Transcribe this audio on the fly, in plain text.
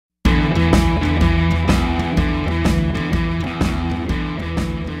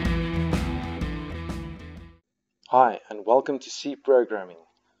Hi and welcome to C Programming.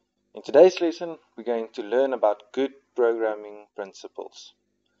 In today's lesson, we're going to learn about good programming principles.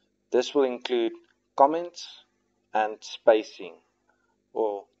 This will include comments and spacing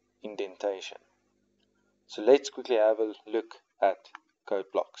or indentation. So let's quickly have a look at code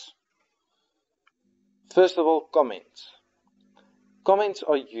blocks. First of all, comments. Comments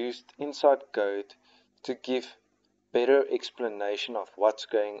are used inside code to give better explanation of what's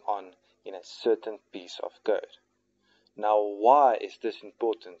going on in a certain piece of code. Now, why is this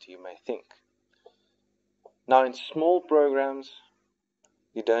important, you may think? Now, in small programs,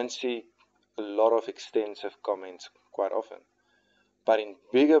 you don't see a lot of extensive comments quite often. But in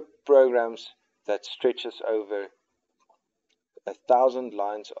bigger programs that stretches over 1,000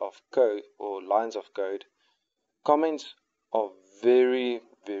 lines of code or lines of code, comments are very,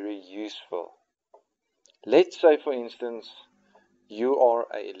 very useful. Let's say, for instance, you are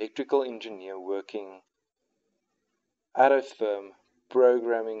an electrical engineer working at a firm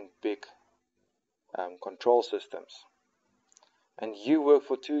programming big control systems, and you work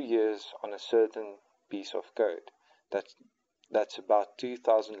for 2 years on a certain piece of code that's about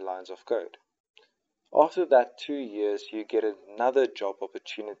 2,000 lines of code. After that 2 years, you get another job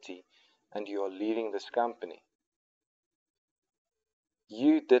opportunity and you are leaving this company.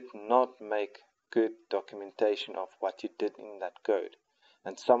 You did not make good documentation of what you did in that code,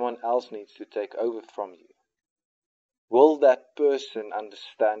 and someone else needs to take over from you. Will that person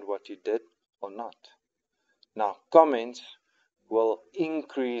understand what you did or not? Now, comments will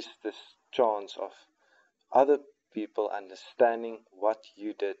increase the chance of other people understanding what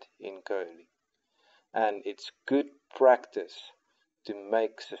you did in code. And it's good practice to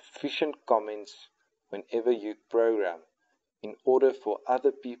make sufficient comments whenever you program in order for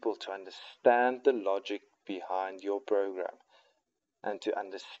other people to understand the logic behind your program and to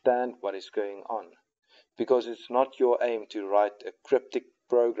understand what is going on. Because it's not your aim to write a cryptic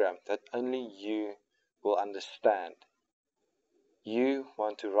program that only you will understand. You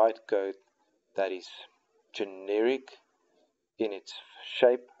want to write code that is generic in its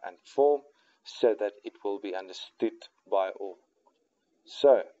shape and form so that it will be understood by all.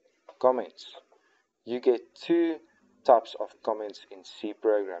 So, comments. You get two types of comments in C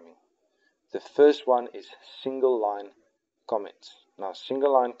programming. The first one is single line comments. Now,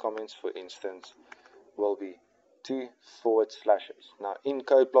 single line comments, for instance, will be 2 forward slashes. Now, in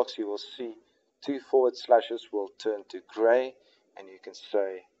code blocks, you will see 2 forward slashes will turn to gray, and you can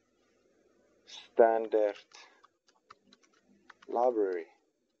say standard library.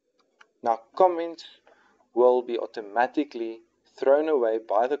 Now, comments will be automatically thrown away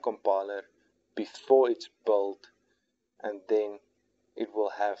by the compiler before it's built, and then it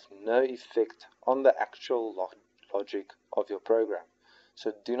will have no effect on the actual logic of your program.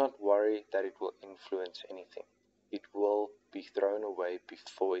 So do not worry that it will influence anything. It will be thrown away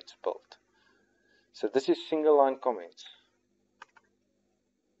before it's built. So this is single line comments.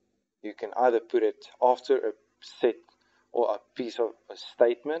 You can either put it after a set or a piece of a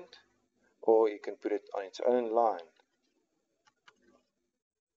statement, or you can put it on its own line.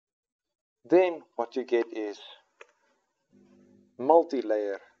 Then what you get is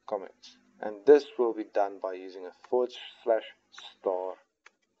multi-layer comments, and this will be done by using a /*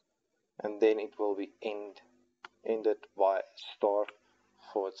 and then it will be ended by */,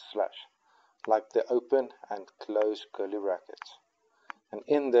 like the open and close curly brackets. And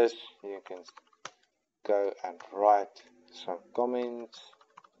in this you can go and write some comments,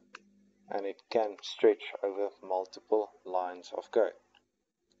 and it can stretch over multiple lines of code.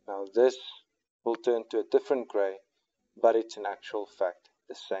 Now this will turn to a different gray, but it's in actual fact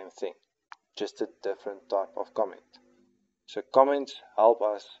the same thing, just a different type of comment. So comments help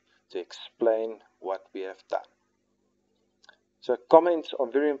us to explain what we have done. So comments are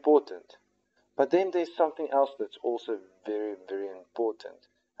very important, but then there's something else that's also very, very important,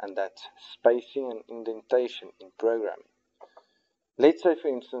 and that's spacing and indentation in programming. Let's say, for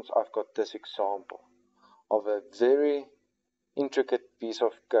instance, I've got this example of a very intricate piece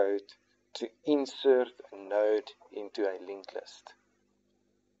of code to insert a node into a linked list.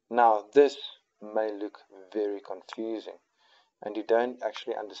 Now, this may look very confusing, and you don't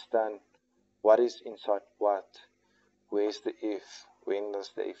actually understand what is inside what, where's the if, when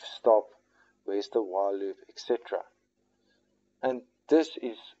does the if stop, where's the while loop, etc. And this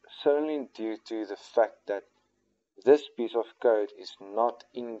is solely due to the fact that this piece of code is not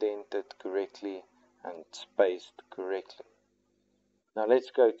indented correctly and spaced correctly. Now let's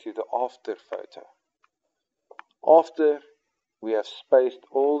go to the after photo. After we have spaced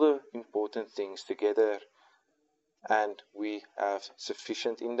all the important things together and we have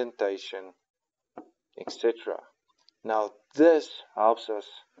sufficient indentation, etc., Now this helps us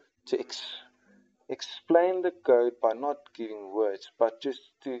to explain the code by not giving words, but just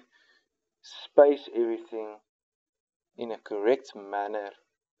to space everything in a correct manner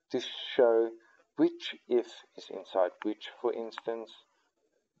to show which if is inside which, for instance,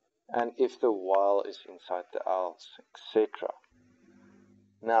 and if the while is inside the else, etc.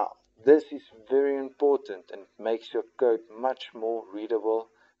 Now, this is very important and makes your code much more readable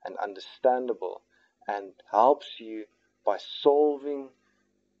and understandable and helps you by solving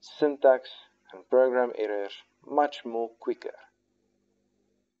syntax and program errors much more quicker.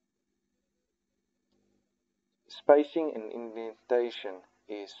 Spacing and indentation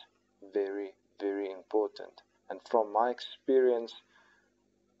is very, very important. And from my experience,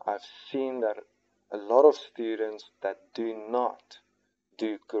 I've seen that a lot of students that do not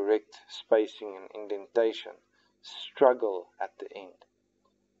do correct spacing and indentation struggle at the end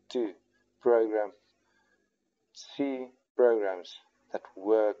to see programs that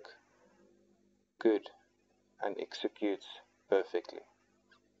work good and executes perfectly.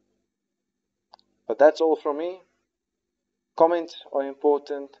 But that's all from me. Comments are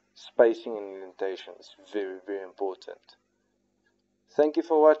important. Spacing and indentation is very, very important. Thank you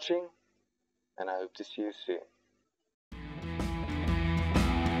for watching, and I hope to see you soon.